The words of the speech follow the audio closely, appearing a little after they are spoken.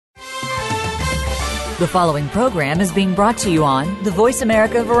The following program is being brought to you on the Voice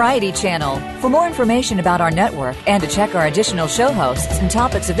America Variety Channel. For more information about our network and to check our additional show hosts and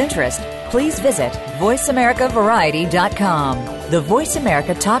topics of interest, please visit voiceamericavariety.com. The Voice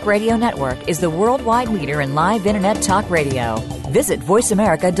America Talk Radio Network is the worldwide leader in live Internet talk radio. Visit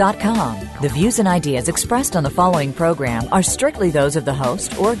voiceamerica.com. The views and ideas expressed on the following program are strictly those of the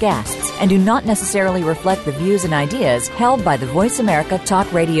host or guests and do not necessarily reflect the views and ideas held by the Voice America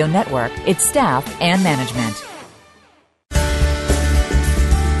Talk Radio Network, its staff, and management.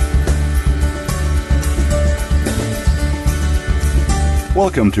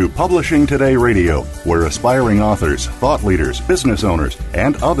 Welcome to Publishing Today Radio, where aspiring authors, thought leaders, business owners,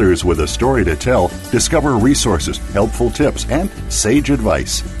 and others with a story to tell discover resources, helpful tips, and sage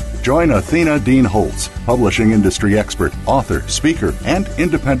advice. Join Athena Dean Holtz, publishing industry expert, author, speaker, and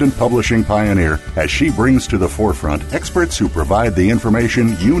independent publishing pioneer, as she brings to the forefront experts who provide the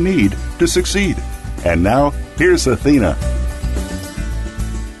information you need to succeed. And now, here's Athena.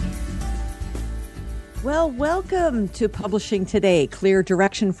 Well, welcome to Publishing Today, clear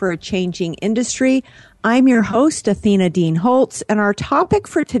direction for a changing industry. I'm your host, Athena Dean Holtz, and our topic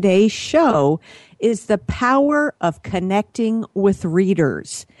for today's show is the power of connecting with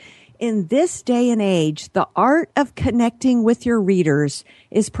readers. In this day and age, the art of connecting with your readers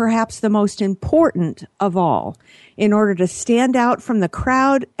is perhaps the most important of all. In order to stand out from the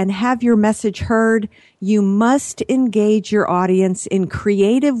crowd and have your message heard, you must engage your audience in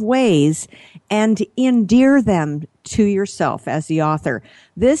creative ways and endear them to yourself as the author.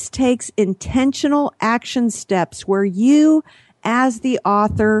 This takes intentional action steps where you, as the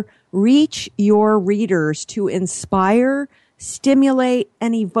author, reach your readers to inspire, stimulate,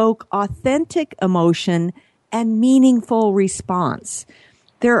 and evoke authentic emotion and meaningful response.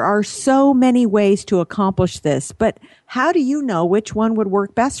 There are so many ways to accomplish this, but how do you know which one would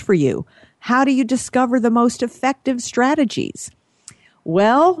work best for you? How do you discover the most effective strategies?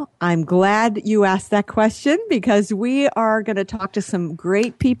 Well, I'm glad you asked that question because we are going to talk to some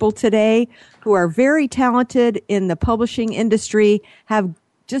great people today who are very talented in the publishing industry, have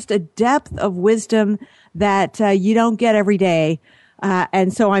just a depth of wisdom that you don't get every day.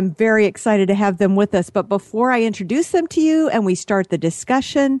 And so I'm very excited to have them with us. But before I introduce them to you and we start the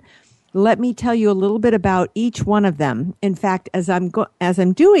discussion, let me tell you a little bit about each one of them. In fact, as I'm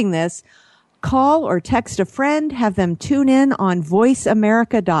doing this, call or text a friend, have them tune in on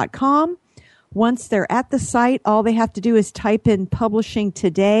voiceamerica.com. Once they're at the site, all they have to do is type in Publishing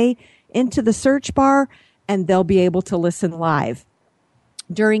Today into the search bar, and they'll be able to listen live.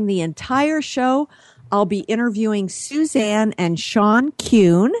 During the entire show, I'll be interviewing Suzanne and Shawn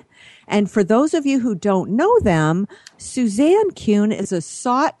Kuhn. And for those of you who don't know them, Suzanne Kuhn is a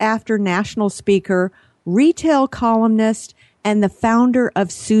sought-after national speaker, retail columnist, and the founder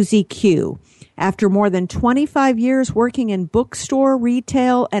of Suzy Q. After more than 25 years working in bookstore,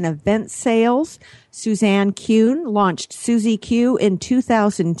 retail, and event sales, Suzanne Kuhn launched Suzy Q in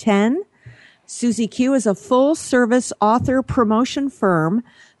 2010. Suzy Q is a full-service author promotion firm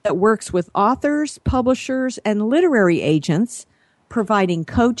that works with authors, publishers, and literary agents, providing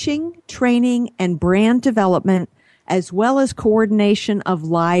coaching, training, and brand development, as well as coordination of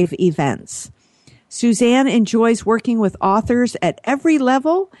live events. Suzanne enjoys working with authors at every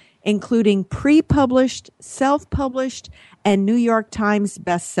level, including pre-published, self-published, and New York Times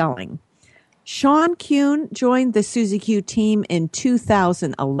best-selling. Shawn Kuhn joined the Suzy Q team in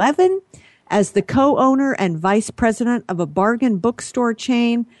 2011 as the co-owner and vice president of a bargain bookstore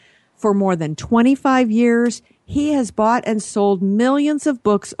chain. For more than 25 years, he has bought and sold millions of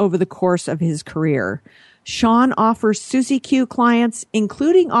books over the course of his career. Shawn offers Suzy Q clients,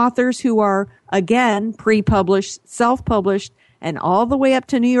 including authors who are, again, pre-published, self-published, and all the way up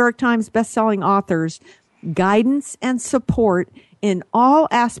to New York Times bestselling authors, guidance and support in all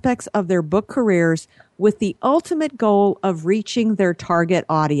aspects of their book careers with the ultimate goal of reaching their target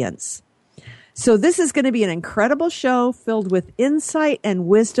audience. So this is going to be an incredible show filled with insight and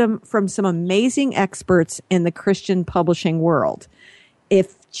wisdom from some amazing experts in the Christian publishing world.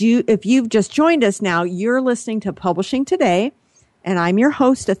 If you've just joined us now, you're listening to Publishing Today, and I'm your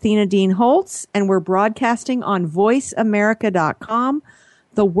host, Athena Dean Holtz, and we're broadcasting on voiceamerica.com,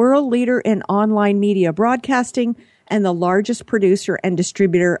 the world leader in online media broadcasting and the largest producer and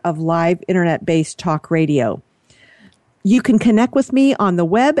distributor of live internet-based talk radio. You can connect with me on the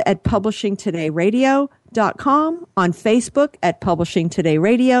web at publishingtodayradio.com, on Facebook at Publishing Today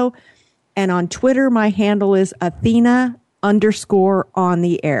Radio, and on Twitter, my handle is Athena_on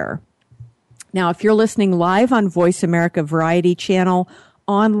the air. Now, if you're listening live on Voice America Variety Channel,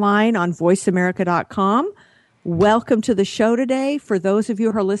 online on voiceamerica.com, Welcome to the show today. For those of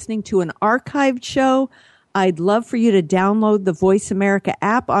you who are listening to an archived show, I'd love for you to download the Voice America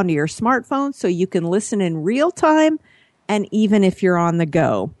app onto your smartphone so you can listen in real time and even if you're on the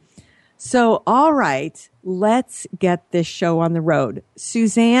go. So, all right, let's get this show on the road.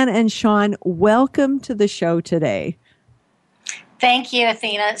 Suzanne and Shawn, welcome to the show today. Thank you,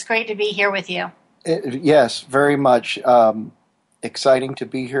 Athena. It's great to be here with you. Yes, very much. Exciting to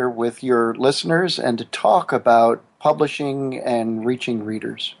be here with your listeners and to talk about publishing and reaching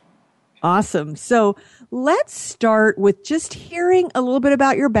readers. Awesome. So let's start with just hearing a little bit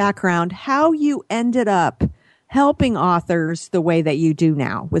about your background, how you ended up helping authors the way that you do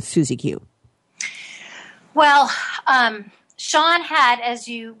now with Suzy Q. Well, Shawn had, as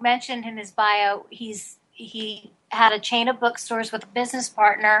you mentioned in his bio, he had a chain of bookstores with a business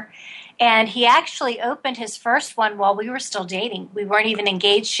partner, and he actually opened his first one while we were still dating. We weren't even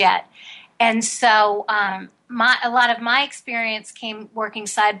engaged yet. And so a lot of my experience came working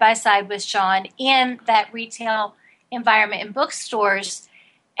side by side with Shawn in that retail environment in bookstores.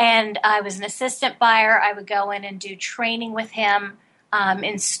 And I was an assistant buyer. I would go in and do training with him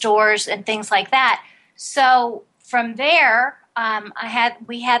in stores and things like that. So from there,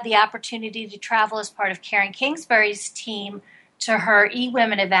 we had the opportunity to travel as part of Karen Kingsbury's team to her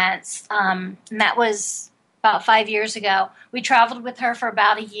eWomen events, and that was about 5 years ago. We traveled with her for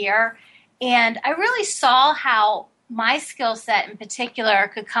about a year, and I really saw how my skill set in particular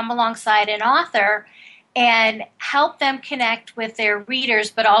could come alongside an author and help them connect with their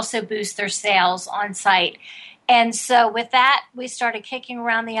readers, but also boost their sales on site. And so with that, we started kicking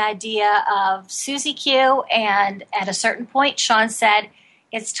around the idea of Suzy Q, and at a certain point, Shawn said,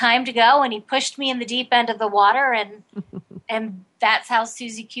 it's time to go, and he pushed me in the deep end of the water, and that's how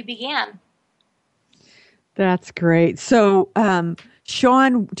Suzy Q began. That's great. So,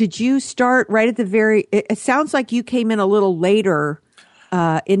 Shawn, did you start right at the very, it sounds like you came in a little later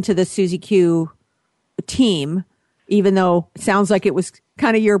into the Suzy Q team, even though it sounds like it was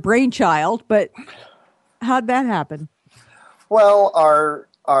kind of your brainchild, but how'd that happen? Well,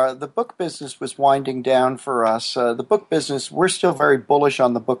 the book business was winding down for us. The book business, we're still very bullish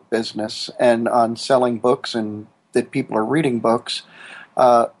on the book business and on selling books and that people are reading books.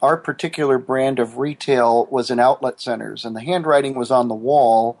 Our particular brand of retail was in outlet centers, and the handwriting was on the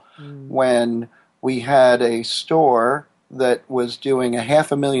wall when we had a store that was doing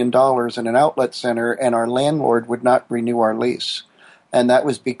 $500,000 in an outlet center, and our landlord would not renew our lease. And that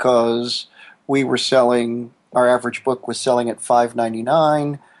was because we were selling, our average book was selling at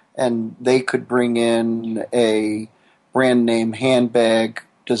 $5.99, and they could bring in a brand name handbag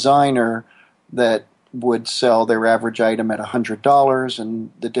designer that would sell their average item at $100,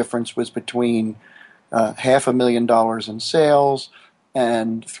 and the difference was between $500,000 in sales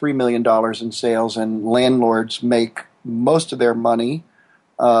and $3 million in sales, and landlords make most of their money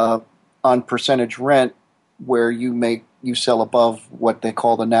on percentage rent, where you sell above what they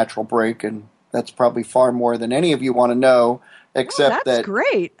call the natural break, and that's probably far more than any of you want to know. Except that's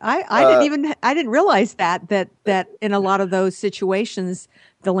great. I didn't realize that in a lot of those situations,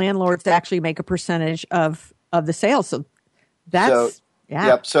 the landlords actually make a percentage of the sales. So that's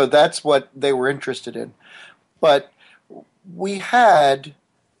Yep. So that's what they were interested in. But we had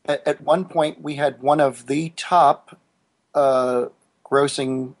at one point we had one of the top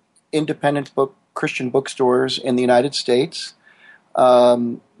grossing independent Christian bookstores in the United States.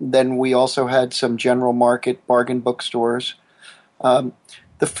 Then we also had some general market bargain bookstores.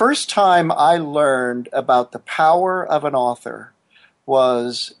 The first time I learned about the power of an author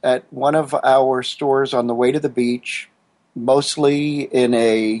was at one of our stores on the way to the beach, mostly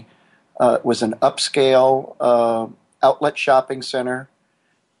in was an upscale outlet shopping center.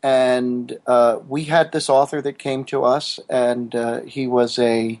 And we had this author that came to us, and he was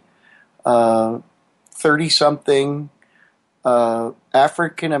a 30-something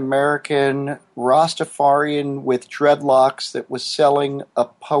African-American Rastafarian with dreadlocks that was selling a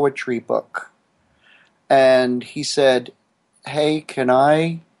poetry book. And he said, hey, can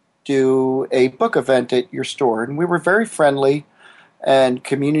I do a book event at your store? And we were very friendly and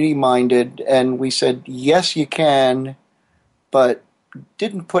community-minded, and we said, yes, you can, but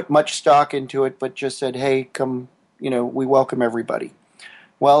didn't put much stock into it, but just said, hey, come, we welcome everybody.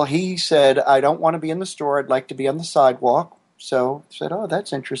 Well, he said, I don't want to be in the store. I'd like to be on the sidewalk. So I said, oh,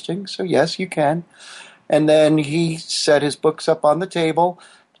 that's interesting. So yes, you can. And then he set his books up on the table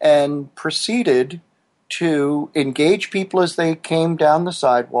and proceeded to engage people as they came down the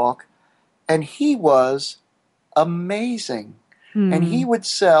sidewalk. And he was amazing. And he would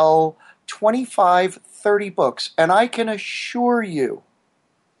sell 25, 30 books. And I can assure you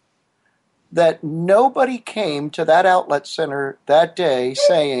that nobody came to that outlet center that day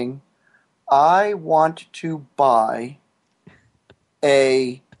saying, I want to buy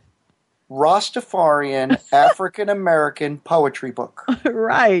a Rastafarian African-American poetry book.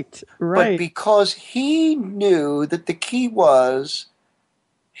 Right. But because he knew that the key was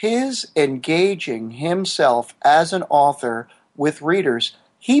his engaging himself as an author with readers,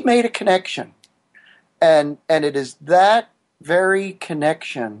 he made a connection. And it is that very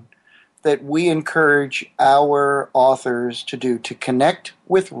connection that we encourage our authors to do, to connect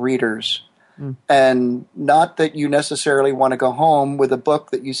with readers. And not that you necessarily want to go home with a book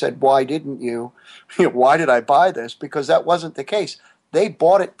that you said, why didn't you? Why did I buy this? Because that wasn't the case. They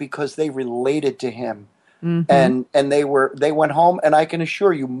bought it because they related to him. And they went home, and I can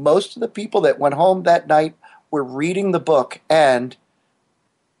assure you, most of the people that went home that night were reading the book, and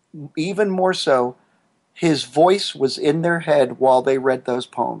even more so, his voice was in their head while they read those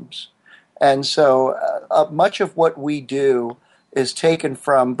poems. And so much of what we do is taken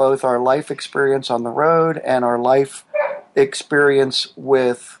from both our life experience on the road and our life experience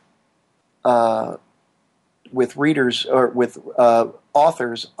with readers or with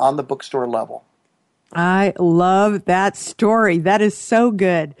authors on the bookstore level. I love that story. That is so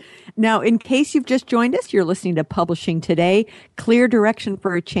good. Now, in case you've just joined us, you're listening to Publishing Today, Clear Direction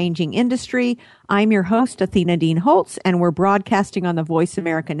for a Changing Industry. I'm your host, Athena Dean Holtz, and we're broadcasting on the Voice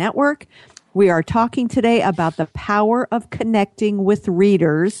America Network. We are talking today about the power of connecting with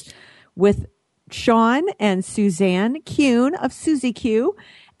readers with Shawn and Suzanne Kuhn of Suzy Q.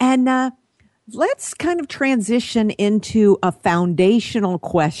 And let's kind of transition into a foundational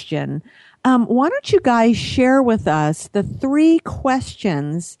question. Why don't you guys share with us the 3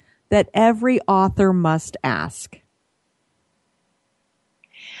 questions that every author must ask?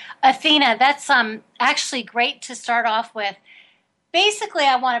 Athena, that's actually great to start off with. Basically,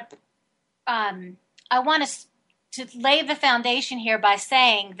 I want to lay the foundation here by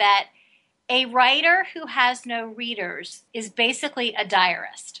saying that a writer who has no readers is basically a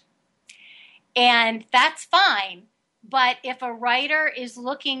diarist. And that's fine. But if a writer is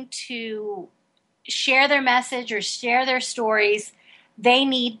looking to share their message or share their stories, they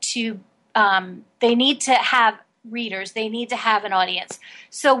need to have readers. They need to have an audience.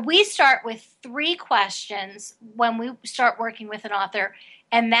 So we start with 3 questions when we start working with an author,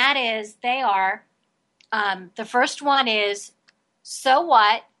 and that is, the first one is, so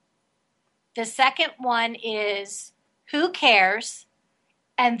what? The second one is, who cares?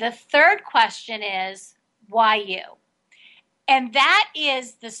 And the third question is, why you? And that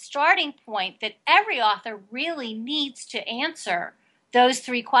is the starting point that every author really needs to answer those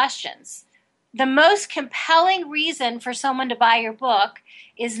 3 questions. The most compelling reason for someone to buy your book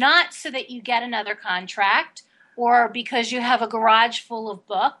is not so that you get another contract, or because you have a garage full of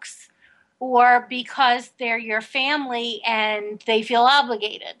books, or because they're your family and they feel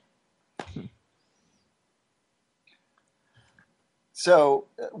obligated. So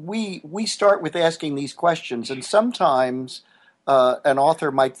we start with asking these questions, and sometimes an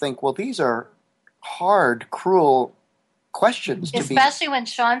author might think, well, these are hard, cruel questions. Especially when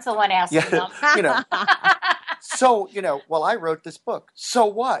Shawn's the one asking them. So, well, I wrote this book. So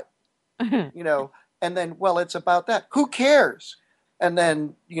what? And then, well, it's about that. Who cares? And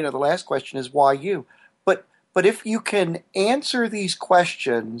then, the last question is, why you? But if you can answer these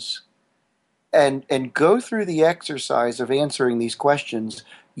questions and go through the exercise of answering these questions,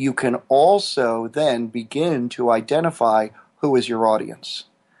 you can also then begin to identify who is your audience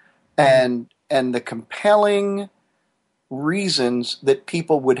and the compelling reasons that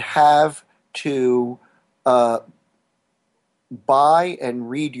people would have to buy and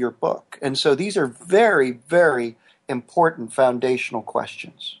read your book. And so these are very, very important foundational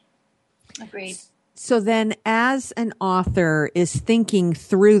questions. Agreed. So then as an author is thinking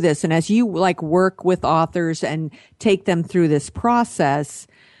through this, and as you work with authors and take them through this process,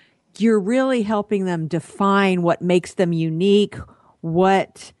 you're really helping them define what makes them unique,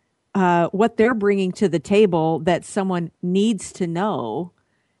 what they're bringing to the table that someone needs to know.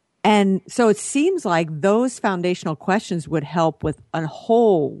 And so it seems like those foundational questions would help with a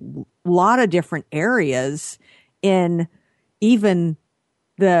whole lot of different areas in even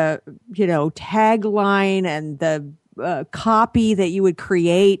the, tagline and the copy that you would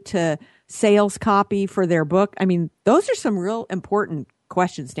create to sales copy for their book. I mean, those are some real important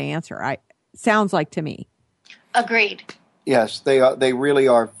questions to answer. Sounds like to me. Agreed. Yes, they are. They really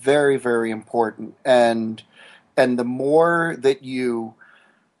are very, very important. And the more that you,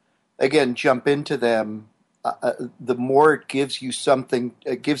 again, jump into them, the more it gives you something.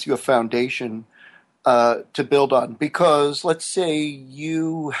 It gives you a foundation to build on. Because let's say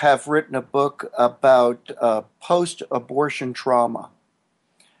you have written a book about post-abortion trauma,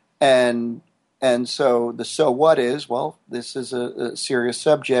 and so the so what is, well, this is a serious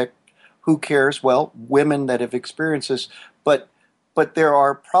subject. Who cares? Well, women that have experienced this, but there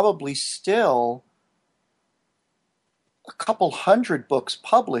are probably still a couple hundred books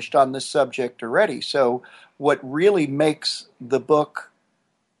published on this subject already. So what really makes the book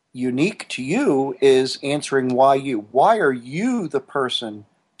unique to you is answering why you. Why are you the person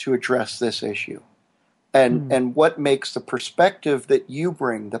to address this issue? And what makes the perspective that you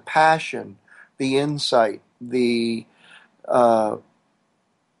bring, the passion, the insight, the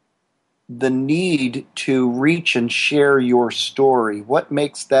need to reach and share your story, what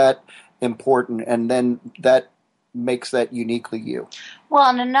makes that important, and then that makes that uniquely you? Well,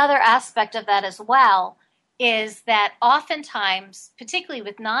 and another aspect of that as well is that oftentimes, particularly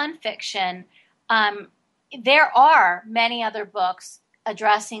with nonfiction, there are many other books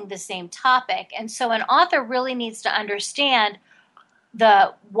addressing the same topic. And so an author really needs to understand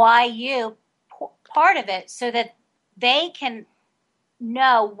the why you part of it so that they can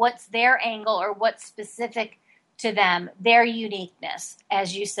know what's their angle or what's specific to them, their uniqueness,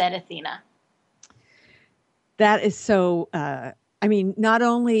 as you said, Athena. That is so, not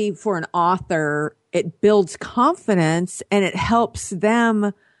only for an author, it builds confidence and it helps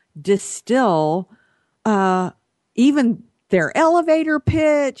them distill even their elevator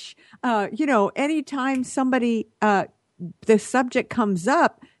pitch. Anytime somebody, the subject comes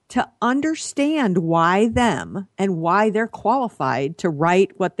up, to understand why them and why they're qualified to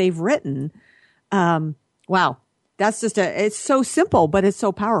write what they've written. Wow. That's it's so simple, but it's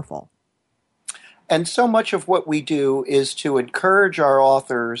so powerful. And so much of what we do is to encourage our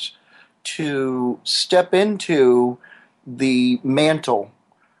authors to step into the mantle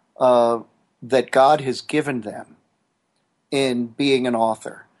that God has given them in being an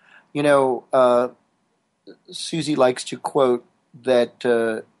author. Susie likes to quote that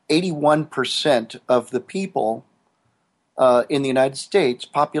 81% of the people in the United States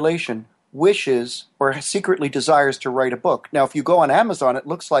population wishes or secretly desires to write a book. Now, if you go on Amazon, it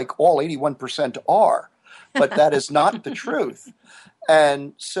looks like all 81% are, but that is not the truth.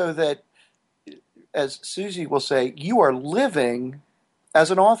 And so that, as Susie will say, you are living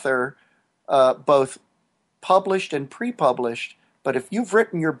as an author, both published and pre-published, but if you've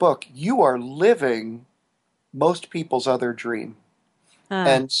written your book, you are living most people's other dream.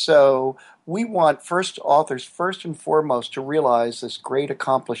 And so we want authors first and foremost to realize this great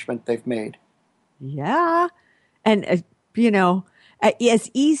accomplishment they've made. Yeah. And, as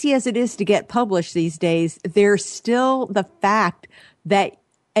easy as it is to get published these days, there's still the fact that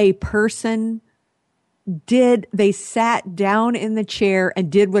a person they sat down in the chair and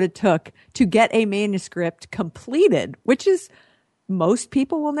did what it took to get a manuscript completed, which is most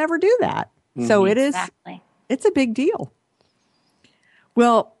people will never do that. Mm-hmm. So it's a big deal.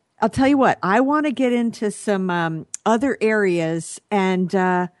 Well, I'll tell you what, I want to get into some other areas,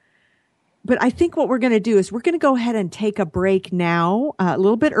 but I think what we're going to do is we're going to go ahead and take a break now, a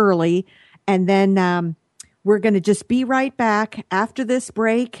little bit early, and then we're going to just be right back after this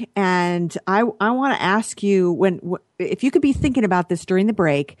break. And I want to ask you, if you could be thinking about this during the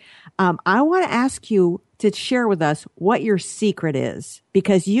break, I want to ask you to share with us what your secret is,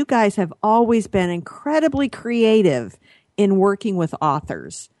 because you guys have always been incredibly creative in working with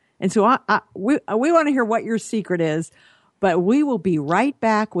authors. And so we want to hear what your secret is, but we will be right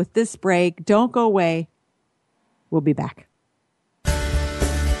back with this break. Don't go away. We'll be back.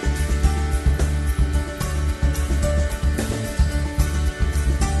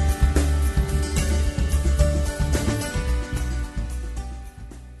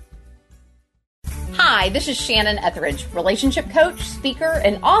 Hi, this is Shannon Etheridge, relationship coach, speaker,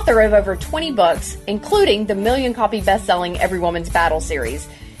 and author of over 20 books, including the million-copy best-selling Every Woman's Battle series.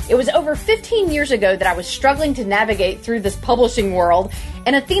 It was over 15 years ago that I was struggling to navigate through this publishing world,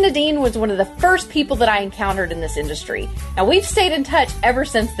 and Athena Dean was one of the first people that I encountered in this industry. Now, we've stayed in touch ever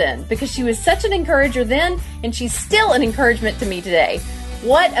since then because she was such an encourager then, and she's still an encouragement to me today.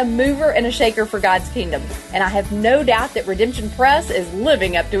 What a mover and a shaker for God's kingdom, and I have no doubt that Redemption Press is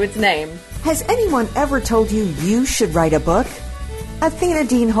living up to its name. Has anyone ever told you you should write a book? Athena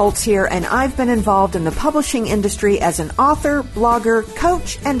Dean Holtz here, and I've been involved in the publishing industry as an author, blogger,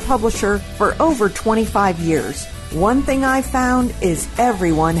 coach, and publisher for over 25 years. One thing I've found is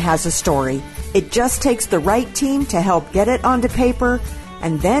everyone has a story. It just takes the right team to help get it onto paper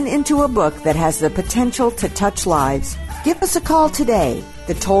and then into a book that has the potential to touch lives. Give us a call today.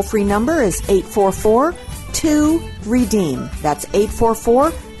 The toll-free number is 844-2-REDEEM. That's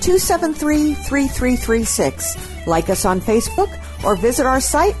 844 273-3336. Like us on Facebook or visit our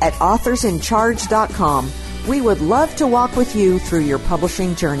site at authorsincharge.com. We would love to walk with you through your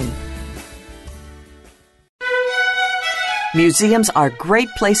publishing journey. Museums are great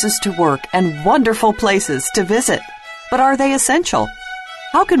places to work and wonderful places to visit. But are they essential?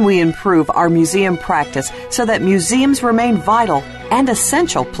 How can we improve our museum practice so that museums remain vital and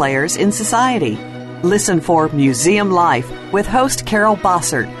essential players in society? Listen for Museum Life with host Carol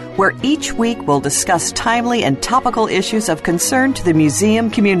Bossert, where each week we'll discuss timely and topical issues of concern to the museum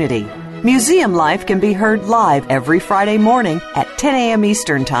community. Museum Life can be heard live every Friday morning at 10 a.m.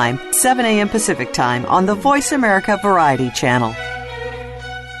 Eastern Time, 7 a.m. Pacific Time on the Voice America Variety Channel.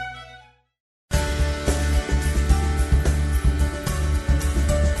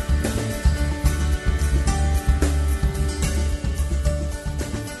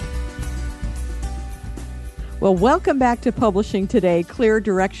 Well, welcome back to Publishing Today, Clear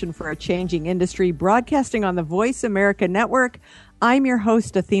Direction for a Changing Industry, broadcasting on the Voice America Network. I'm your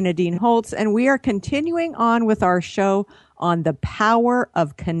host, Athena Dean Holtz, and we are continuing on with our show on the power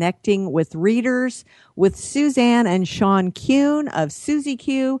of connecting with readers with Suzanne and Shawn Kuhn of Suzy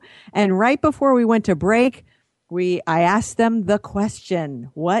Q. And right before we went to break, I asked them the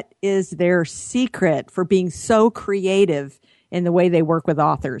question, what is their secret for being so creative in the way they work with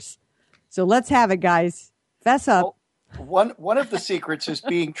authors? So let's have it, guys. Fess up. Well, one of the secrets is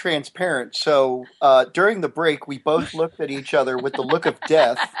being transparent. So during the break, we both looked at each other with the look of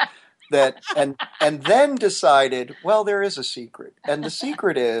death, and then decided, well, there is a secret, and the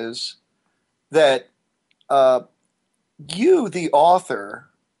secret is that you, the author,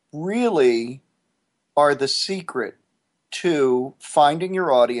 really are the secret to finding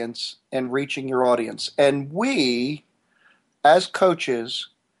your audience and reaching your audience, and we, as coaches,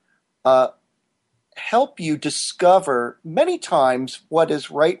 help you discover many times what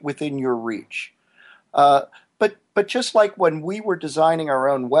is right within your reach. But just like when we were designing our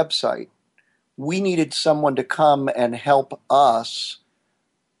own website, we needed someone to come and help us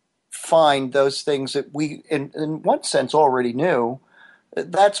find those things that we, in one sense, already knew.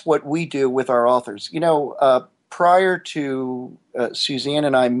 That's what we do with our authors. You know, prior to Suzanne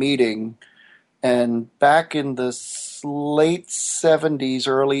and I meeting, and back in the late 70s,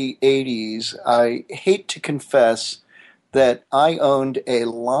 early 80s, I hate to confess that I owned a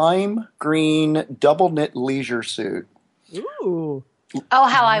lime green double knit leisure suit. Ooh. Oh,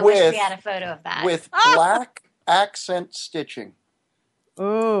 how I wish we had a photo of that. With black accent stitching.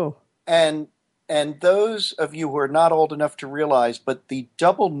 Oh. And those of you who are not old enough to realize, but the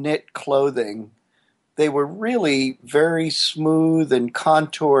double knit clothing, they were really very smooth and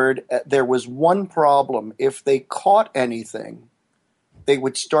contoured. There was one problem. If they caught anything, they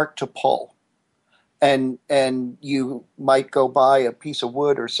would start to pull. And you might go by a piece of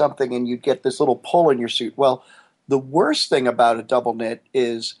wood or something and you'd get this little pull in your suit. Well, the worst thing about a double knit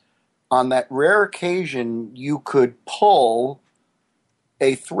is on that rare occasion you could pull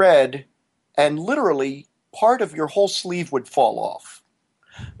a thread and literally part of your whole sleeve would fall off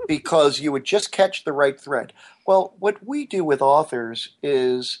because you would just catch the right thread. Well, what we do with authors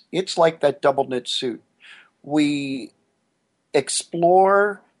is it's like that double knit suit. We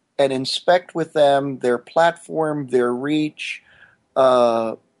explore and inspect with them their platform, their reach,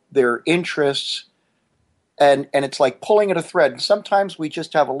 their interests, and it's like pulling at a thread. Sometimes we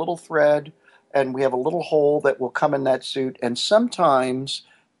just have a little thread and we have a little hole that will come in that suit, and sometimes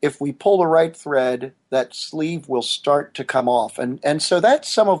if we pull the right thread, that sleeve will start to come off. And so that's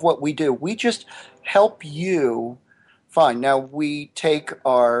some of what we do. We just help you find. Now, we take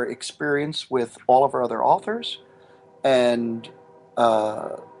our experience with all of our other authors and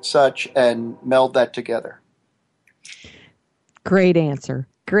such and meld that together. Great answer.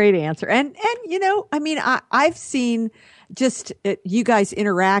 Great answer. And you know, I mean, I've seen just you guys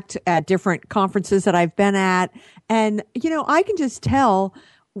interact at different conferences that I've been at. And, you know, I can just tell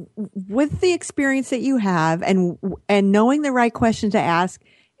with the experience that you have and knowing the right questions to ask,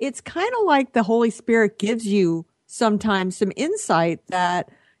 it's kind of like the Holy Spirit gives you sometimes some insight that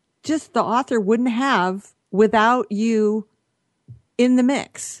just the author wouldn't have without you in the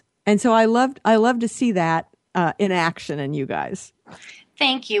mix. And so I love to see that in action in you guys.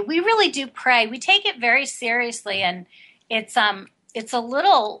 Thank you. We really do pray. We take it very seriously, and it's a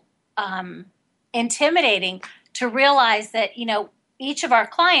little intimidating to realize that, you know, each of our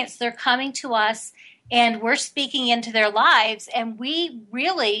clients, they're coming to us and we're speaking into their lives, and we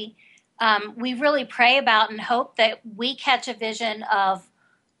really pray about and hope that we catch a vision of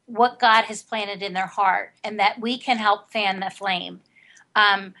what God has planted in their heart and that we can help fan the flame.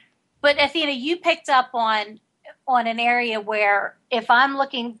 But Athena, you picked up on on an area where if I'm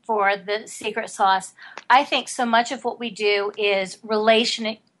looking for the secret sauce, I think so much of what we do is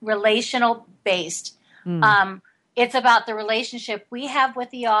relational based. It's about the relationship we have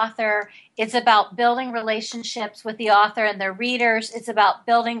with the author. It's about building relationships with the author and their readers. It's about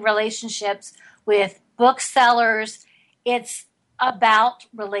building relationships with booksellers. It's about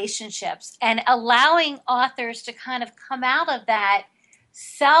relationships and allowing authors to kind of come out of that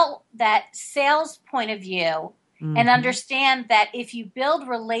sales point of view and understand that if you build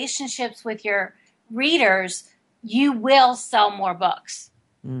relationships with your readers, you will sell more books.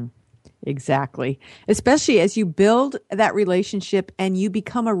 Exactly. Especially as you build that relationship and you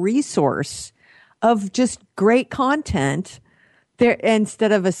become a resource of just great content there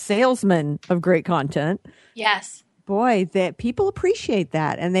instead of a salesman of great content. Yes. Boy, that people appreciate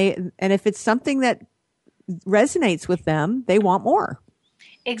that. And if it's something that resonates with them, they want more.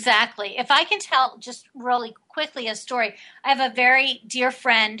 Exactly. If I can tell just really quickly a story, I have a very dear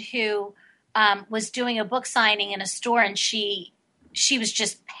friend who was doing a book signing in a store, and she was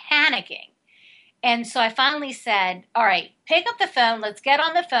just panicking. And so I finally said, all right, pick up the phone. Let's get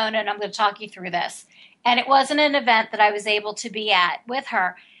on the phone, and I'm going to talk you through this. And it wasn't an event that I was able to be at with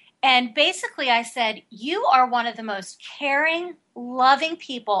her. And basically I said, you are one of the most caring, loving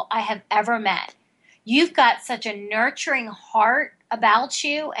people I have ever met. You've got such a nurturing heart about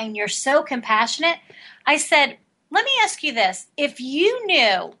you, and you're so compassionate. I said, let me ask you this. If you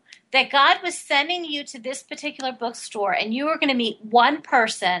knew that God was sending you to this particular bookstore and you were going to meet one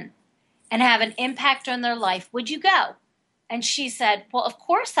person and have an impact on their life, would you go? And she said, well, of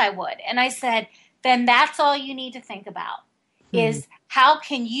course I would. And I said, then that's all you need to think about is how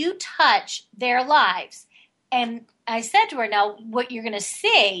can you touch their lives? And I said to her, now what you're going to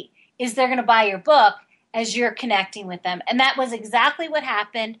see is they're going to buy your book as you're connecting with them. And that was exactly what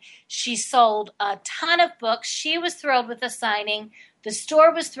happened. She sold a ton of books. She was thrilled with the signing. The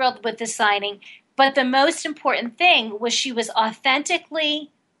store was thrilled with the signing. But the most important thing was she was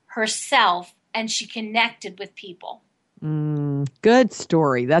authentically herself and she connected with people. Good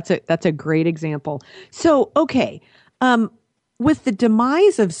story. That's a great example. So, okay. With the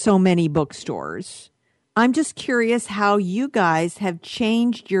demise of so many bookstores, I'm just curious how you guys have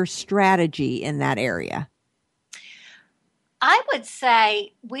changed your strategy in that area. I would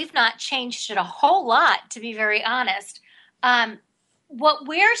say we've not changed it a whole lot, to be very honest. What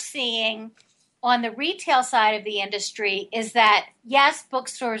we're seeing on the retail side of the industry is that, yes,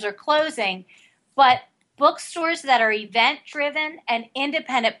 bookstores are closing, but bookstores that are event-driven and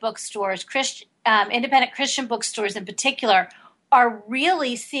independent bookstores, independent Christian bookstores in particular, are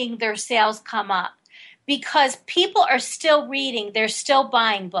really seeing their sales come up because people are still reading, they're still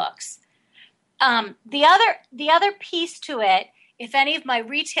buying books. The other piece to it, if any of my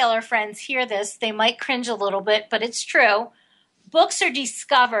retailer friends hear this, they might cringe a little bit, but it's true. Books are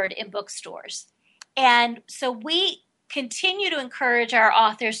discovered in bookstores. And so we continue to encourage our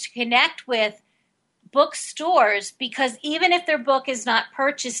authors to connect with bookstores because even if their book is not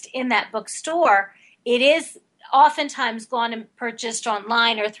purchased in that bookstore, it is oftentimes gone and purchased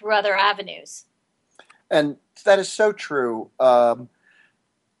online or through other avenues. And that is so true.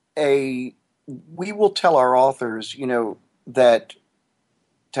 We will tell our authors, that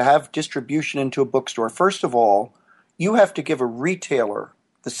to have distribution into a bookstore, first of all, you have to give a retailer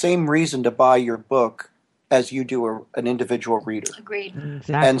the same reason to buy your book as you do an individual reader. Agreed.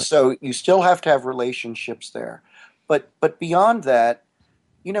 Exactly. And so you still have to have relationships there. But beyond that,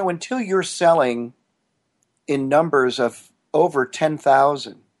 until you're selling in numbers of over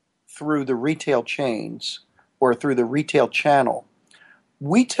 10,000 through the retail chains or through the retail channel,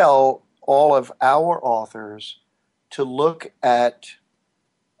 we tell all of our authors to look at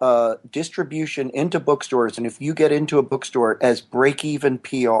distribution into bookstores, and if you get into a bookstore, as break-even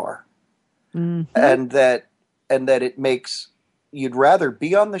PR, and that it makes you'd rather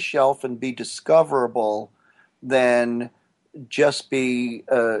be on the shelf and be discoverable than just be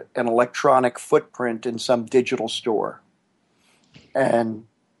an electronic footprint in some digital store. And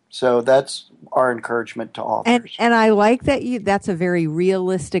so that's our encouragement to authors. And I like that that's a very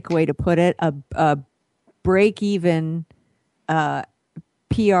realistic way to put it. A break-even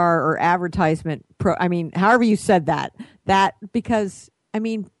PR or advertisement however you said that because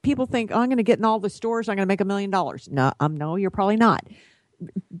people think, I'm going to get in all the stores, I'm going to make $1 million. No, you're probably not.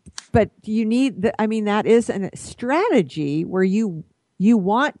 But you need that is a strategy where you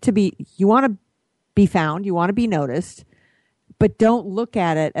want to be found, you want to be noticed, but don't look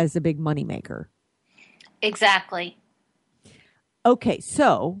at it as a big moneymaker. Exactly. Okay,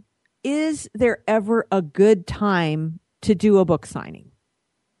 so is there ever a good time to do a book signing?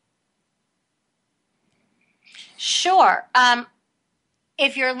 Sure.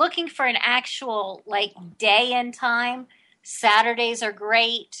 If you're looking for an actual day and time, Saturdays are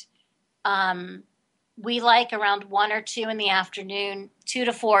great. We like around 1 or 2 in the afternoon. 2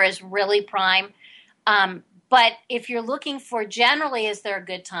 to 4 is really prime. But if you're looking for generally, is there a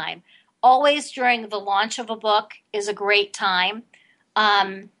good time? Always during the launch of a book is a great time.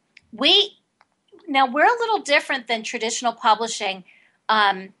 We're a little different than traditional publishing.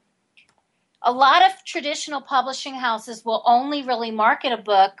 A lot of traditional publishing houses will only really market a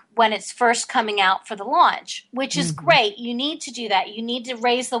book when it's first coming out for the launch, which is great. You need to do that. You need to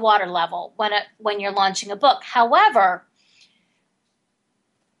raise the water level when you're launching a book. However,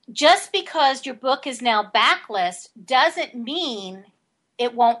 just because your book is now backlist doesn't mean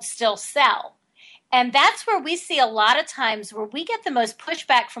it won't still sell. And that's where we see a lot of times where we get the most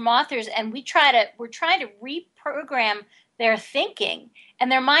pushback from authors, and we're trying to reprogram their thinking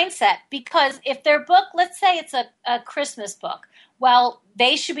and their mindset, because if their book, let's say it's a Christmas book, well,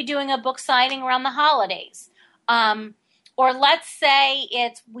 they should be doing a book signing around the holidays. Or let's say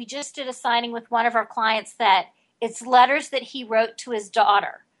we just did a signing with one of our clients that it's letters that he wrote to his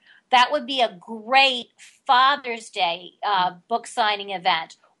daughter. That would be a great Father's Day book signing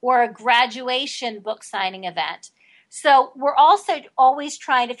event, or a graduation book signing event. So we're also always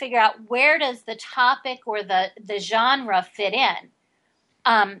trying to figure out where does the topic or the genre fit in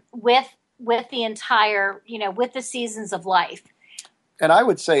with the entire, with the seasons of life. And I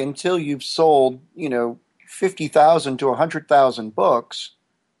would say until you've sold, 50,000 to 100,000 books,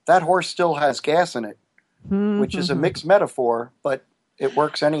 that horse still has gas in it, which is a mixed metaphor, but it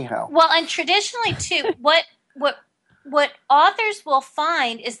works anyhow. Well, and traditionally too, what authors will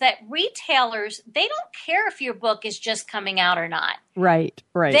find is that retailers, they don't care if your book is just coming out or not. Right.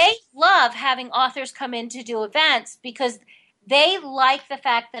 They love having authors come in to do events because they like the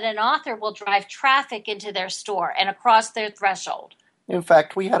fact that an author will drive traffic into their store and across their threshold. In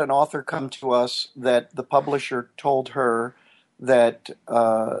fact, we had an author come to us that the publisher told her that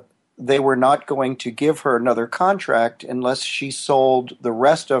they were not going to give her another contract unless she sold the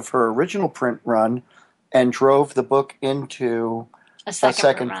rest of her original print run and drove the book into a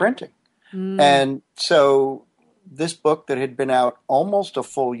second printing. And so this book that had been out almost a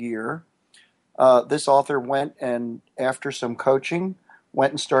full year, this author went and, after some coaching,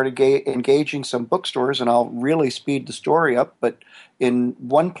 went and started engaging some bookstores, and I'll really speed the story up, but in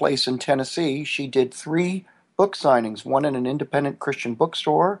one place in Tennessee, she did 3 book signings, one in an independent Christian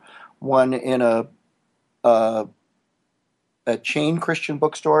bookstore, one in a chain Christian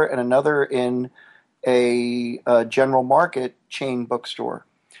bookstore, and another in a general market chain bookstore,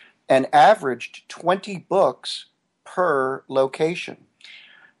 and averaged 20 books per location.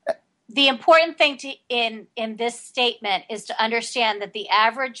 The important thing in this statement is to understand that the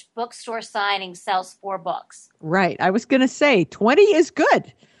average bookstore signing sells 4 books. Right. I was going to say 20 is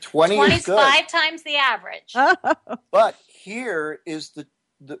good. 20 is good. 5 times the average. But here is the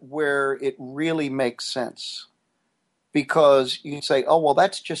where it really makes sense. Because you say, oh, well,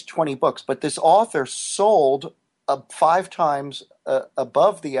 that's just 20 books. But this author sold 5 times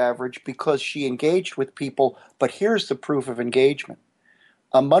above the average because she engaged with people. But here's the proof of engagement.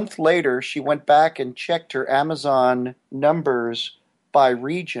 A month later, she went back and checked her Amazon numbers by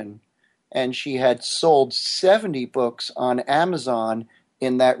region, and she had sold 70 books on Amazon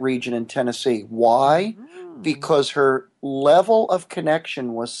in that region in Tennessee. Why? Because her level of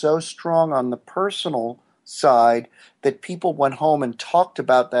connection was so strong on the personal side that people went home and talked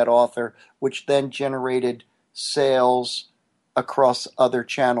about that author, which then generated sales across other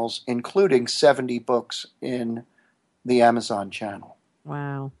channels, including 70 books in the Amazon channel.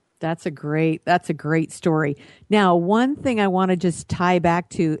 Wow. That's a great story. Now, one thing I want to just tie back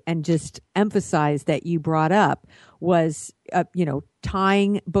to and just emphasize that you brought up was,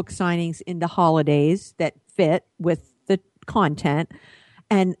 tying book signings into holidays that fit with the content,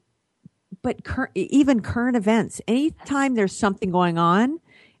 but even current events. Anytime there's something going on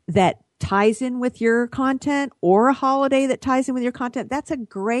that ties in with your content, or a holiday that ties in with your content, that's a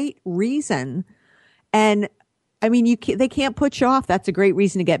great reason. And I mean, they can't put you off. That's a great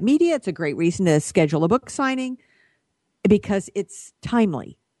reason to get media. It's a great reason to schedule a book signing because it's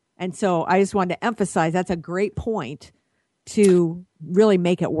timely. And so I just wanted to emphasize that's a great point to really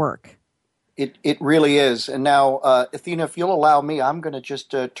make it work. It really is. And now, Athena, if you'll allow me, I'm going to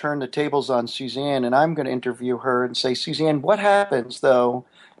just turn the tables on Suzanne, and I'm going to interview her and say, Suzanne, what happens, though,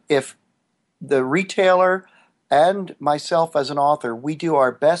 if the retailer and myself as an author, we do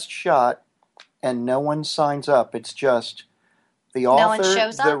our best shot and no one signs up? It's just the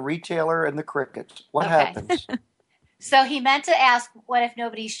author, the retailer, and the crickets. What happens? So he meant to ask, what if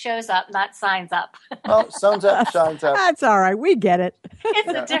nobody shows up, not signs up? Oh, signs up, shines up. That's all right. We get it.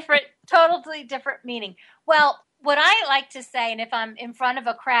 It's a totally different meaning. Well, what I like to say, and if I'm in front of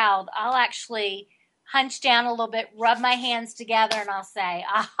a crowd, I'll actually hunch down a little bit, rub my hands together, and I'll say,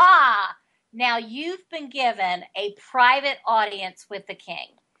 aha, now you've been given a private audience with the king.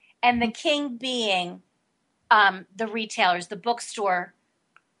 And the king being the retailers, the bookstore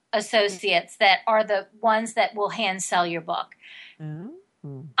associates that are the ones that will hand sell your book.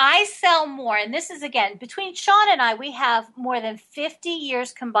 Mm-hmm. I sell more, and this is, again, between Shawn and I, we have more than 50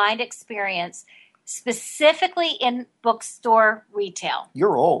 years combined experience specifically in bookstore retail.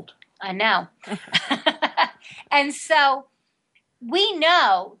 You're old. I know. And so we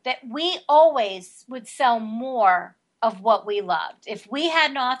know that we always would sell more of what we loved. If we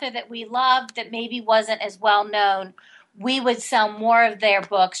had an author that we loved that maybe wasn't as well known, we would sell more of their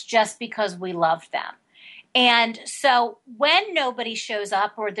books just because we loved them. And so when nobody shows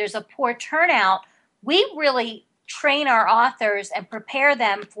up or there's a poor turnout, we really train our authors and prepare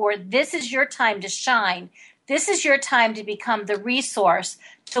them for, this is your time to shine. This is your time to become the resource,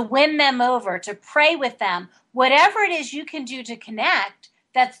 to win them over, to pray with them, whatever it is you can do to connect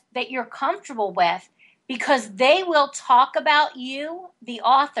that you're comfortable with, because they will talk about you, the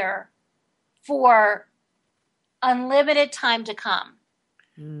author, for unlimited time to come.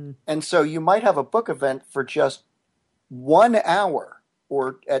 And so you might have a book event for just 1 hour,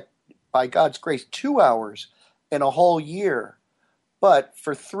 or by God's grace, 2 hours in a whole year. But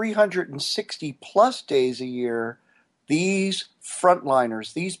for 360 plus days a year, these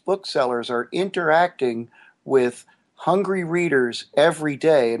frontliners, these booksellers are interacting with hungry readers every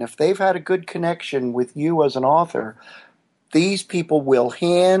day. And if they've had a good connection with you as an author, these people will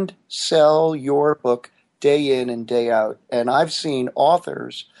hand sell your book day in and day out. And I've seen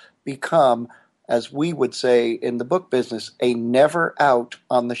authors become, as we would say in the book business, a never out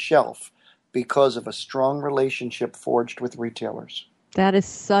on the shelf because of a strong relationship forged with retailers. That is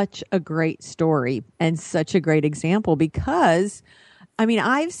such a great story and such a great example, because, I mean,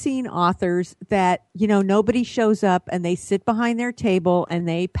 I've seen authors that, nobody shows up and they sit behind their table and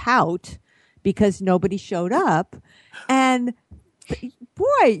they pout because nobody showed up. And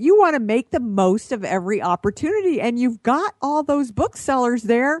boy, you want to make the most of every opportunity, and you've got all those booksellers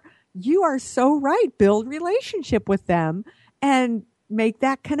there. You are so right. Build relationship with them and make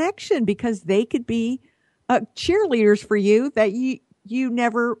that connection, because they could be cheerleaders for you that you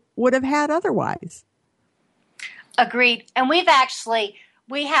never would have had otherwise. Agreed. And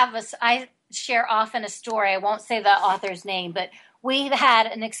I share often a story. I won't say the author's name, but we had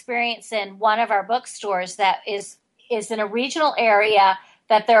an experience in one of our bookstores that is in a regional area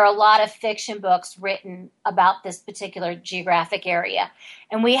that there are a lot of fiction books written about this particular geographic area.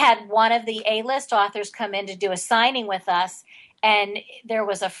 And we had one of the A-list authors come in to do a signing with us, and there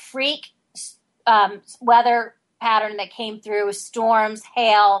was a freak weather pattern that came through, storms,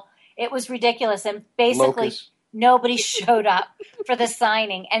 hail. It was ridiculous. And basically nobody showed up for the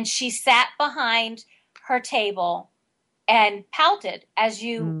signing. And she sat behind her table and pouted, as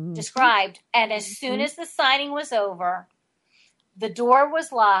you described. And as soon as the signing was over, the door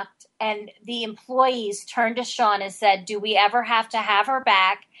was locked, and the employees turned to Shawn and said, do we ever have to have her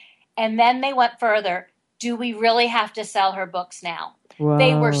back? And then they went further. Do we really have to sell her books now? Whoa.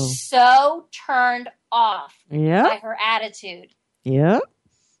 They were so turned off by her attitude. Yep.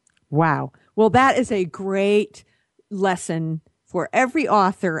 Wow. Well, that is a great lesson for every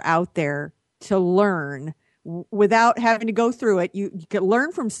author out there to learn without having to go through it. You can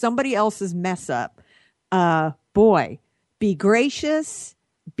learn from somebody else's mess up. Boy, be gracious,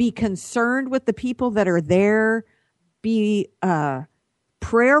 be concerned with the people that are there, be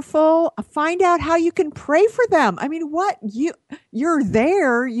prayerful, find out how you can pray for them. I mean, you're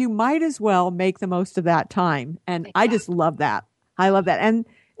there, you might as well make the most of that time. And I just love that. I love that. And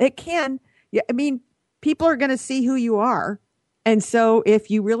people are going to see who you are. And so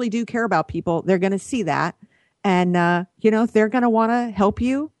if you really do care about people, they're going to see that. And, they're going to want to help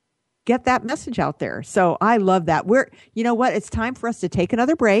you get that message out there. So I love that. It's time for us to take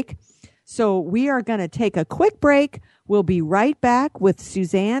another break. So we are going to take a quick break. We'll be right back with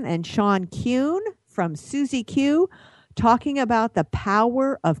Suzanne and Shawn Kuhn from Susie Q, talking about the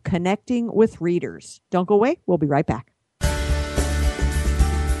power of connecting with readers. Don't go away. We'll be right back.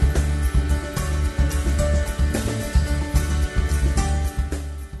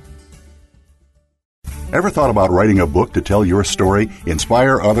 Ever thought about writing a book to tell your story,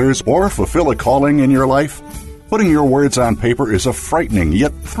 inspire others, or fulfill a calling in your life? Putting your words on paper is a frightening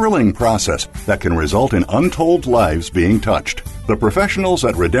yet thrilling process that can result in untold lives being touched. The professionals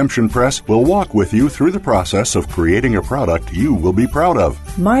at Redemption Press will walk with you through the process of creating a product you will be proud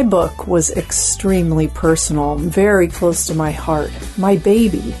of. My book was extremely personal, very close to my heart. My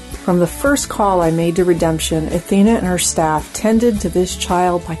baby. From the first call I made to Redemption, Athena and her staff tended to this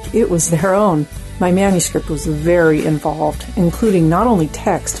child like it was their own. My manuscript was very involved, including not only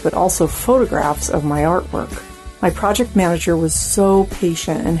text, but also photographs of my artwork. My project manager was so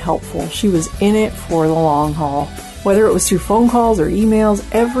patient and helpful. She was in it for the long haul. Whether it was through phone calls or emails,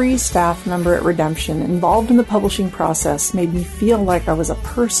 every staff member at Redemption involved in the publishing process made me feel like I was a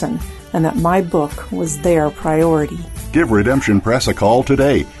person and that my book was their priority. Give Redemption Press a call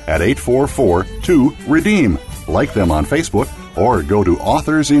today at 844-2-REDEEM. Like them on Facebook or go to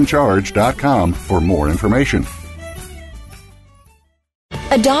authorsincharge.com for more information.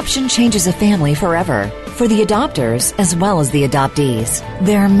 Adoption changes a family forever, for the adopters as well as the adoptees.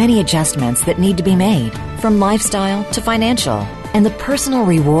 There are many adjustments that need to be made, from lifestyle to financial, and the personal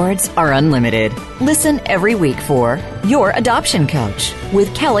rewards are unlimited. Listen every week for Your Adoption Coach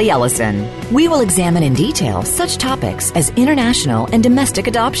with Kelly Ellison. We will examine in detail such topics as international and domestic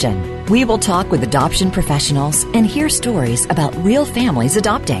adoption. We will talk with adoption professionals and hear stories about real families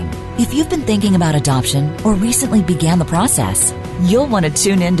adopting. If you've been thinking about adoption or recently began the process, you'll want to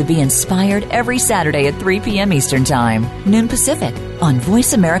tune in to be inspired every Saturday at 3 p.m. Eastern Time, noon Pacific, on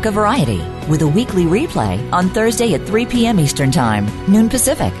Voice America Variety, with a weekly replay on Thursday at 3 p.m. Eastern Time, noon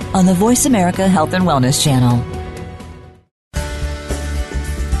Pacific, on the Voice America Health and Wellness Channel.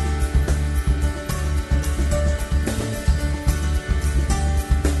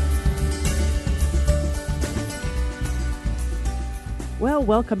 Well,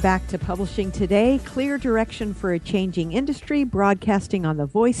 welcome back to Publishing Today, clear direction for a changing industry, broadcasting on the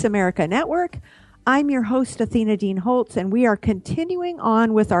Voice America Network. I'm your host, Athena Dean Holtz, and we are continuing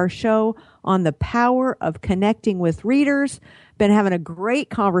on with our show on the power of connecting with readers. Been having a great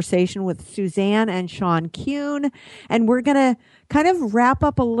conversation with Suzanne and Shawn Kuhn, and we're going to kind of wrap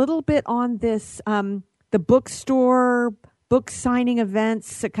up a little bit on this, the bookstore book signing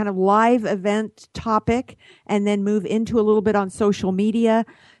events, a kind of live event topic, and then move into a little bit on social media.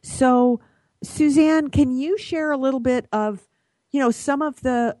 So, Suzanne, can you share a little bit of, some of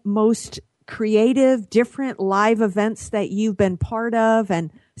the most creative, different live events that you've been part of, and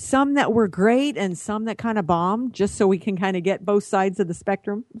some that were great and some that kind of bombed, just so we can kind of get both sides of the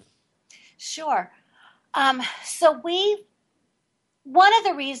spectrum? Sure. So one of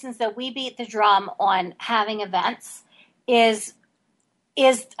the reasons that we beat the drum on having events is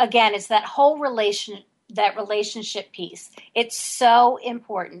again, it's that whole relationship piece. It's so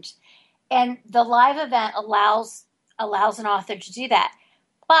important. And the live event allows an author to do that.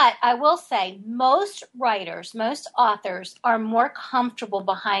 But I will say most writers, most authors are more comfortable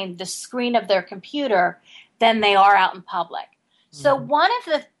behind the screen of their computer than they are out in public. Mm-hmm. So one of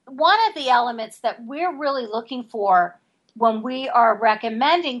the elements that we're really looking for when we are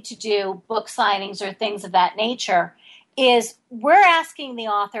recommending to do book signings or things of that nature is we're asking the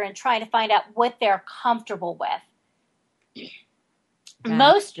author and trying to find out what they're comfortable with.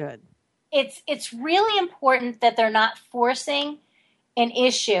 That's good. It's really important that they're not forcing an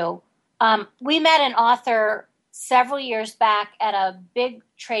issue. We met an author several years back at a big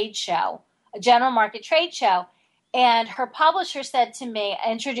trade show, a general market trade show, and her publisher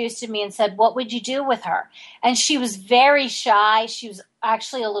introduced me and said, "What would you do with her?" And she was very shy. She was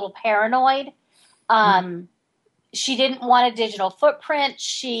actually a little paranoid. She didn't want a digital footprint.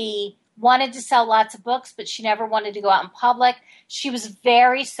 She wanted to sell lots of books, but she never wanted to go out in public. She was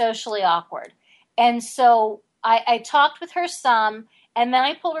very socially awkward. And so I talked with her some, and then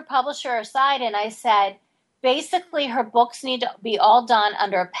I pulled her publisher aside and I said, basically her books need to be all done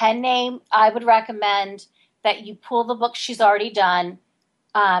under a pen name. I would recommend that you pull the books she's already done,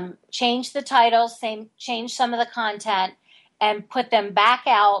 change the titles, change some of the content, and put them back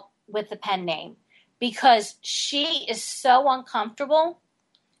out with the pen name. Because she is so uncomfortable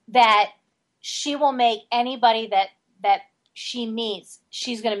that she will make anybody that she meets,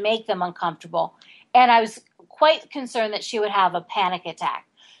 she's going to make them uncomfortable. And I was quite concerned that she would have a panic attack.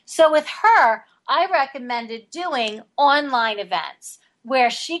 So with her, I recommended doing online events where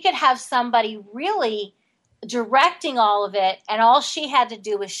she could have somebody really directing all of it, and all she had to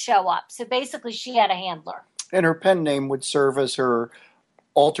do was show up. So basically, she had a handler. And her pen name would serve as her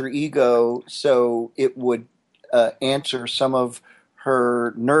alter ego, so it would answer some of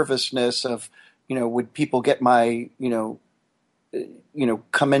her nervousness of, would people get my,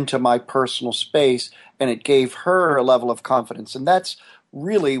 come into my personal space, and it gave her a level of confidence. And that's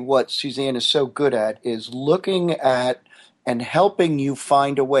really what Suzanne is so good at is looking at and helping you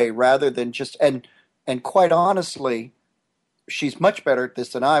find a way rather than just, and quite honestly, she's much better at this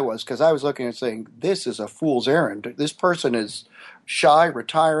than I was, because I was looking and saying, this is a fool's errand. This person is shy,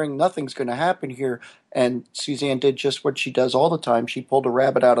 retiring, nothing's going to happen here. And Suzanne did just what she does all the time. She pulled a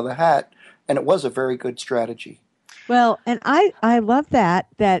rabbit out of the hat, and it was a very good strategy. Well, and I love that,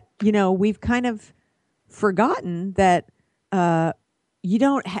 we've kind of forgotten that you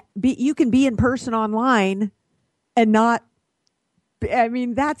don't you can be in person online and not, I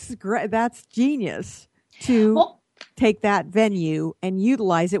mean, that's great. That's genius to take that venue and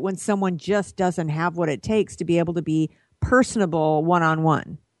utilize it when someone just doesn't have what it takes to be able to be personable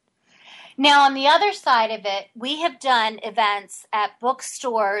one-on-one. Now, on the other side of it, we have done events at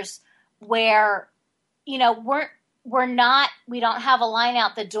bookstores where, we don't have a line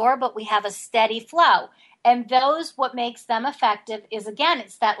out the door, but we have a steady flow. And what makes them effective is, again,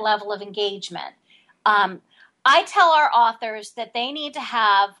 it's that level of engagement. I tell our authors that they need to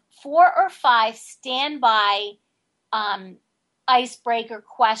have 4 or 5 standby icebreaker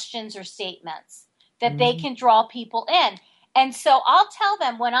questions or statements that they can draw people in. And so I'll tell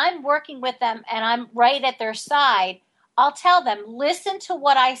them when I'm working with them and I'm right at their side, I'll tell them, listen to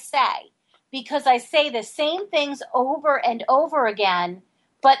what I say, because I say the same things over and over again,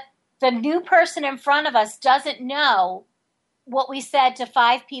 but the new person in front of us doesn't know what we said to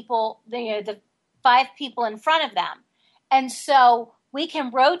 5 people, the 5 people in front of them. And so we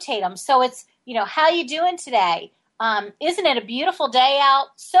can rotate them. So it's, how you doing today? Isn't it a beautiful day out?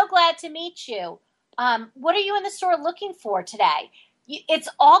 So glad to meet you. What are you in the store looking for today? It's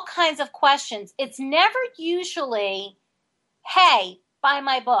all kinds of questions. It's never usually, hey, buy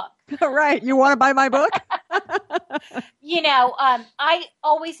my book. Right. You want to buy my book? I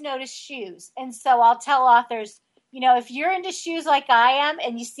always notice shoes. And so I'll tell authors, if you're into shoes like I am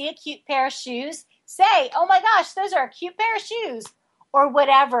and you see a cute pair of shoes, say, oh my gosh, those are a cute pair of shoes, or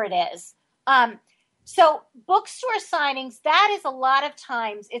whatever it is. So bookstore signings, that is a lot of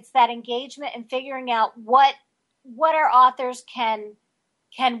times it's that engagement and figuring out what our authors can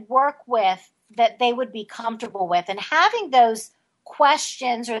work with that they would be comfortable with, and having those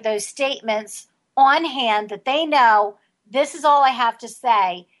questions or those statements on hand that they know this is all I have to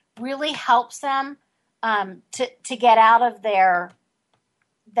say really helps them to get out of their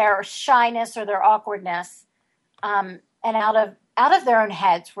shyness or their awkwardness and out of their own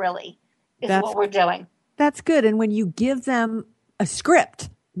heads, really. That's what we're doing. That's good. And when you give them a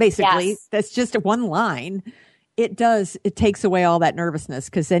script, basically, that's just one line, it takes away all that nervousness,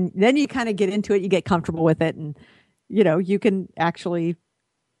 because then you kind of get into it, you get comfortable with it, and, you can actually,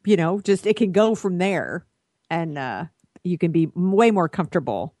 it can go from there, and you can be way more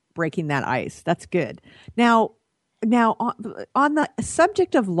comfortable breaking that ice. That's good. Now on the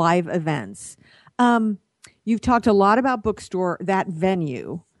subject of live events, you've talked a lot about bookstore, that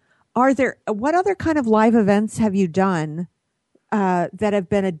venue. What other kind of live events have you done that have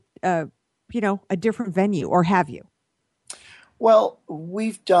been a different venue, or have you? Well,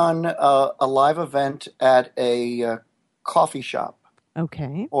 we've done a live event at a coffee shop.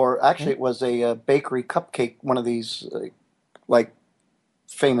 Okay. Or actually, it was a bakery cupcake, one of these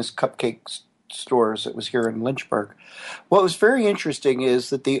famous cupcake stores that was here in Lynchburg. What was very interesting is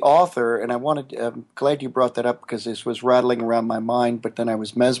that the author, and I'm glad you brought that up, because this was rattling around my mind, but then I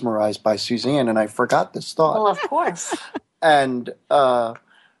was mesmerized by Suzanne and I forgot this thought. Well, of course. And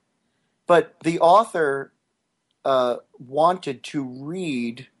but the author wanted to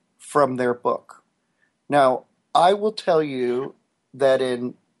read from their book. Now, I will tell you that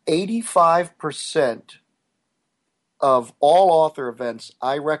in 85% of all author events,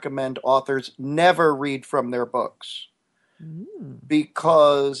 I recommend authors never read from their books.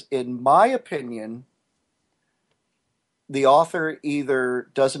 Because, in my opinion, the author either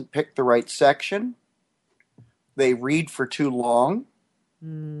doesn't pick the right section, they read for too long,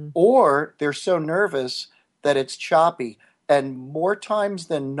 or they're so nervous that it's choppy. And more times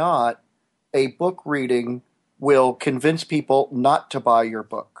than not, a book reading will convince people not to buy your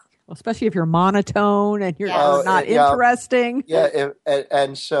book. Well, especially if you're monotone and you're not interesting.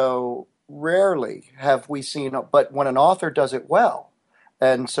 And so rarely have we seen, but when an author does it well,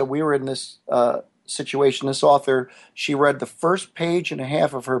 and so we were in this situation, this author, she read the first page and a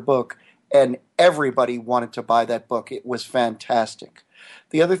half of her book, and everybody wanted to buy that book. It was fantastic.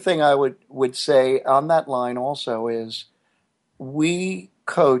 The other thing I would say on that line also is we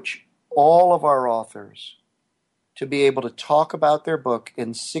coach all of our authors to be able to talk about their book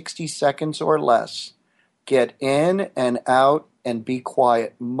in 60 seconds or less. Get in and out and be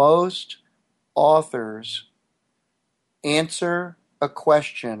quiet. Most authors answer a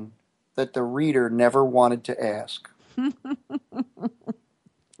question that the reader never wanted to ask.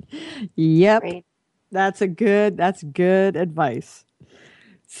 Yep. Great. That's good advice.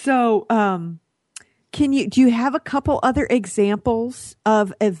 So, do you have a couple other examples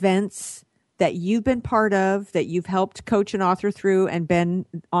of events that you've been part of, that you've helped coach an author through and been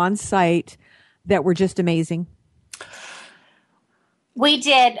on site that were just amazing? We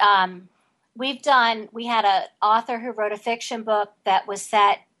did. We had an author who wrote a fiction book that was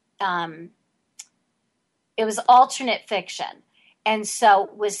set, it was alternate fiction. And so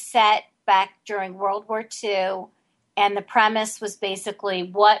it was set back during World War II. And the premise was basically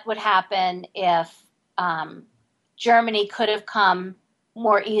what would happen if Germany could have come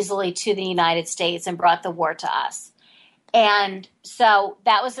more easily to the United States and brought the war to us. And so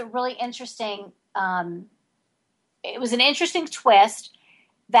that was a really interesting, it was an interesting twist.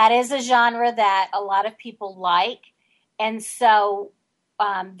 That is a genre that a lot of people like. And so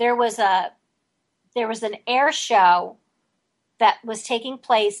there was an air show that was taking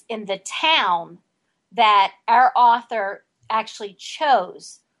place in the town that our author actually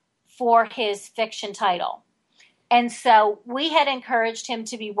chose for his fiction title. And so we had encouraged him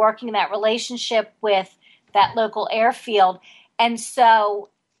to be working that relationship with that local airfield. And so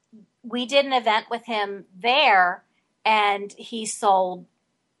we did an event with him there, and he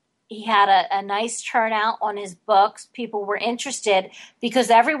had a nice turnout on his books. People were interested because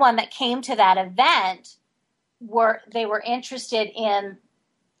everyone that came to that event were interested in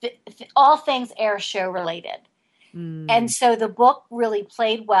all things air show related. And so the book really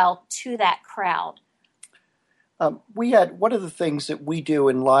played well to that crowd. We had one of the things that we do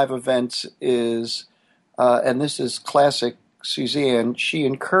in live events is, and this is classic Suzanne, she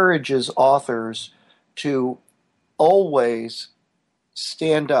encourages authors to always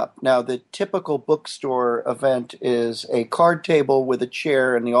stand up. Now, the typical bookstore event is a card table with a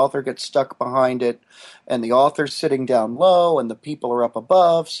chair, and the author gets stuck behind it, and the author's sitting down low, and the people are up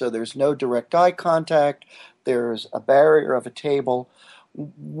above, so there's no direct eye contact. There's a barrier of a table.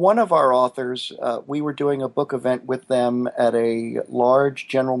 One of our authors, we were doing a book event with them at a large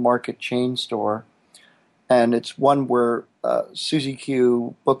general market chain store, and it's one where Suzy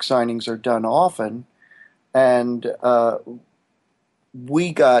Q book signings are done often, and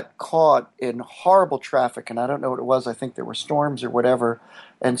we got caught in horrible traffic, and I don't know what it was. I think there were storms or whatever,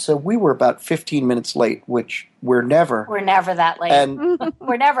 and so we were about 15 minutes late, which we're never that late. And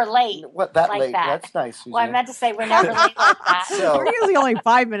we're never late. What that like late? That. That's nice, Suzanne. Well, I meant to say we're never late like that. So, We're usually only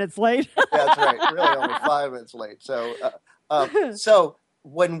 5 minutes late. That's right. Really, only 5 minutes late. So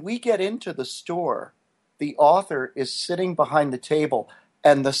when we get into the store, the author is sitting behind the table,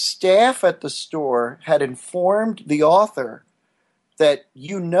 and the staff at the store had informed the author that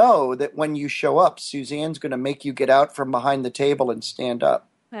that when you show up, Suzanne's going to make you get out from behind the table and stand up.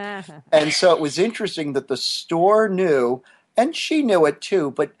 And so it was interesting that the store knew, and she knew it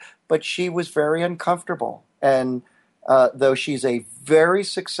too, but she was very uncomfortable. And though she's a very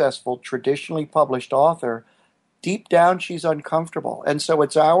successful, traditionally published author, deep down she's uncomfortable. And so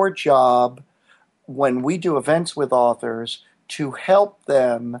it's our job when we do events with authors to help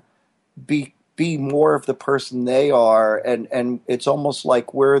them be more of the person they are, and it's almost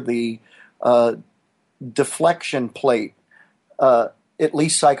like we're the deflection plate, at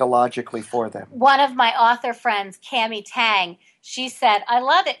least psychologically, for them. One of my author friends, Cammie Tang, she said, "I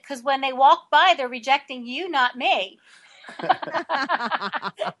love it because when they walk by, they're rejecting you, not me."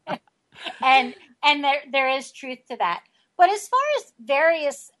 and there is truth to that. But as far as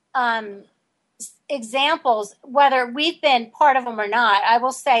various examples, whether we've been part of them or not, I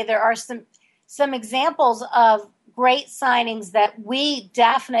will say there are some examples of great signings that we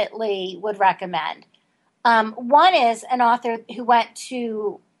definitely would recommend. One is an author who went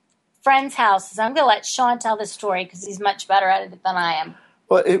to friends' houses. I'm going to let Shawn tell this story because he's much better at it than I am.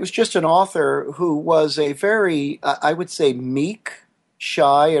 Well, it was just an author who was a very, I would say, meek,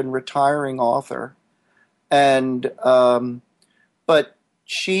 shy, and retiring author. And but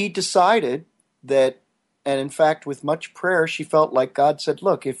she decided that, and in fact, with much prayer, she felt like God said,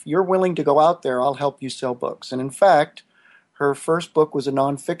 look, if you're willing to go out there, I'll help you sell books. And in fact, her first book was a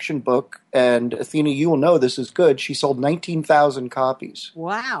nonfiction book, and Athena, you will know this is good. She sold 19,000 copies.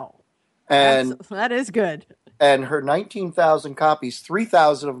 Wow. And that is good. And her 19,000 copies,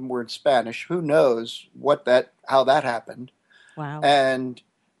 3,000 of them were in Spanish. Who knows how that happened? Wow. And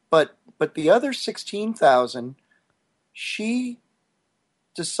but the other 16,000, she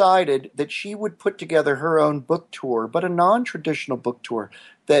decided that she would put together her own book tour, but a non-traditional book tour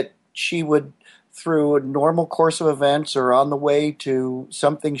that she would, through a normal course of events or on the way to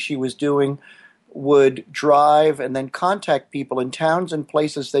something she was doing, would drive and then contact people in towns and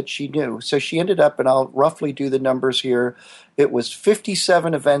places that she knew. So she ended up, and I'll roughly do the numbers here, it was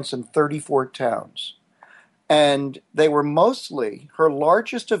 57 events in 34 towns. And they were mostly, her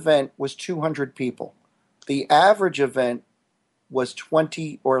largest event was 200 people. The average event was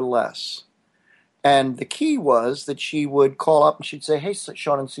 20 or less. And the key was that she would call up and she'd say, hey,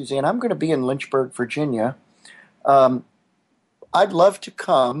 Shawn and Suzanne, I'm going to be in Lynchburg, Virginia. I'd love to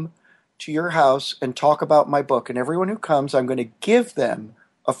come to your house and talk about my book. And everyone who comes, I'm going to give them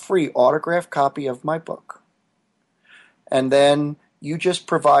a free autographed copy of my book. And then you just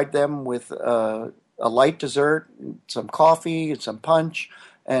provide them with a light dessert, some coffee, and some punch,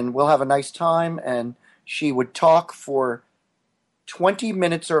 and we'll have a nice time. And she would talk for 20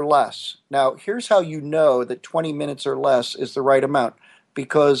 minutes or less. Now, here's how you know that 20 minutes or less is the right amount,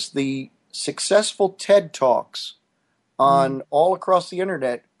 because the successful TED Talks on all across the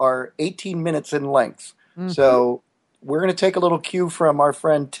internet are 18 minutes in length. Mm-hmm. So we're going to take a little cue from our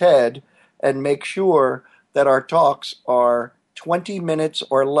friend Ted and make sure that our talks are 20 minutes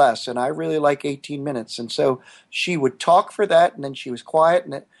or less. And I really like 18 minutes. And so she would talk for that, and then she was quiet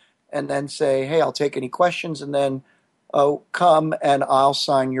and then say, hey, I'll take any questions, and then come and I'll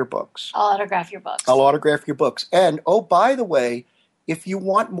sign your books. I'll autograph your books. I'll autograph your books. And, oh, by the way, if you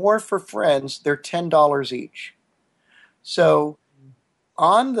want more for friends, they're $10 each. So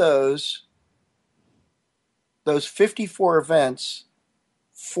on those 54 events,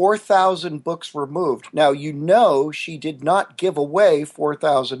 4,000 books were moved. Now, you know she did not give away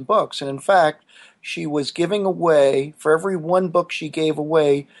 4,000 books. And in fact, she was giving away, for every one book she gave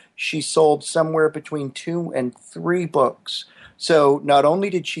away, she sold somewhere between 2 and 3 books. So not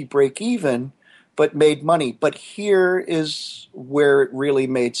only did she break even, but made money. But here is where it really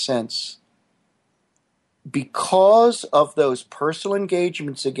made sense. Because of those personal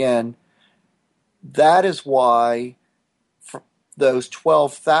engagements again, that is why those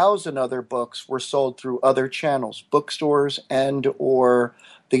 12,000 other books were sold through other channels, bookstores and or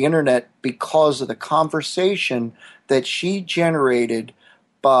the internet, because of the conversation that she generated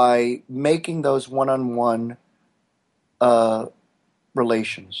by making those one-on-one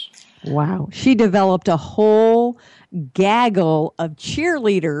relations. Wow. She developed a whole gaggle of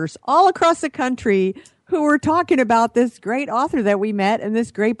cheerleaders all across the country who were talking about this great author that we met in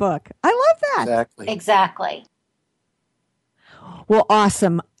this great book. I love that. Exactly. Well,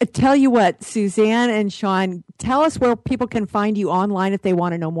 awesome. I tell you what, Suzanne and Shawn, tell us where people can find you online if they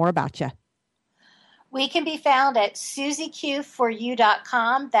want to know more about you. We can be found at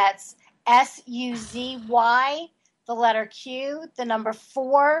SuzyQ4U.com. That's SUZY, the letter Q, the number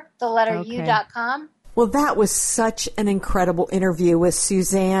 4, the letter U.com. Well, that was such an incredible interview with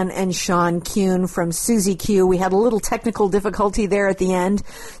Suzanne and Shawn Kuhn from Suzy Q. We had a little technical difficulty there at the end,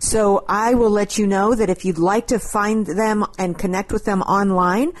 so I will let you know that if you'd like to find them and connect with them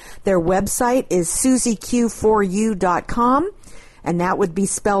online, their website is SuzyQ4U.com, and that would be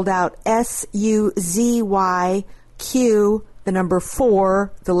spelled out SUZYQ, the number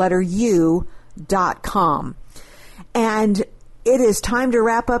 4, the letter U.com. And it is time to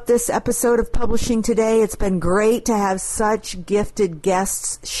wrap up this episode of Publishing Today. It's been great to have such gifted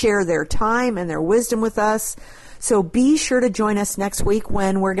guests share their time and their wisdom with us. So be sure to join us next week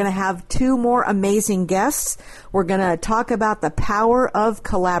when we're going to have 2 more amazing guests. We're going to talk about the power of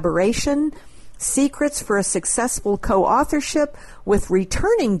collaboration, secrets for a successful co-authorship with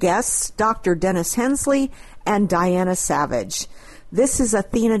returning guests, Dr. Dennis Hensley and Diana Savage. This is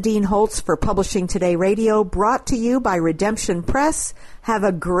Athena Dean Holtz for Publishing Today Radio, brought to you by Redemption Press. Have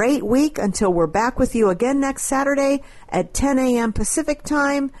a great week until we're back with you again next Saturday at 10 a.m. Pacific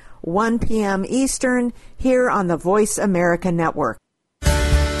Time, 1 p.m. Eastern, here on the Voice America Network.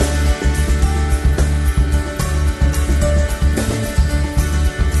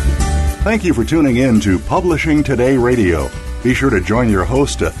 Thank you for tuning in to Publishing Today Radio. Be sure to join your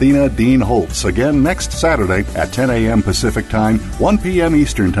host, Athena Dean Holtz, again next Saturday at 10 a.m. Pacific Time, 1 p.m.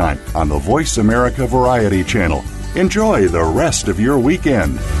 Eastern Time on the Voice America Variety Channel. Enjoy the rest of your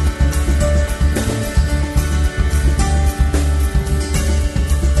weekend.